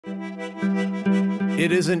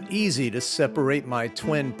It isn't easy to separate my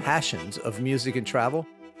twin passions of music and travel,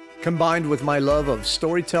 combined with my love of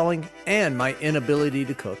storytelling and my inability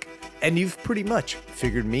to cook, and you've pretty much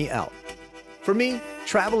figured me out. For me,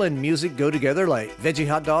 travel and music go together like veggie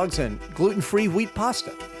hot dogs and gluten-free wheat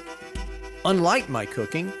pasta. Unlike my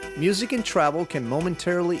cooking, music and travel can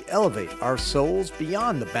momentarily elevate our souls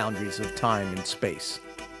beyond the boundaries of time and space.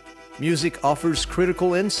 Music offers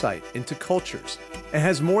critical insight into cultures and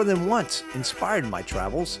has more than once inspired my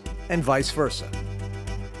travels, and vice versa.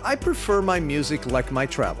 I prefer my music like my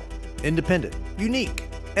travel, independent, unique,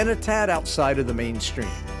 and a tad outside of the mainstream.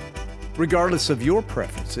 Regardless of your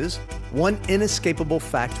preferences, one inescapable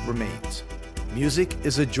fact remains. Music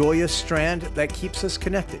is a joyous strand that keeps us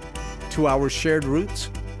connected to our shared roots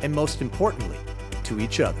and, most importantly, to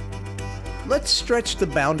each other. Let's stretch the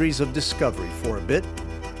boundaries of discovery for a bit.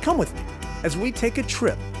 Come with me as we take a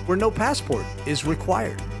trip where no passport is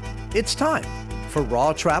required. It's time for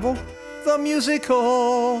Raw Travel, the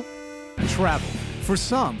musical. Travel. For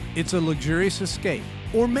some, it's a luxurious escape,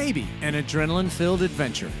 or maybe an adrenaline-filled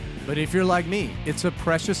adventure. But if you're like me, it's a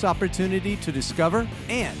precious opportunity to discover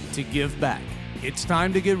and to give back. It's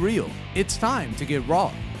time to get real. It's time to get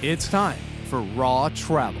raw. It's time for Raw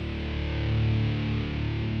Travel.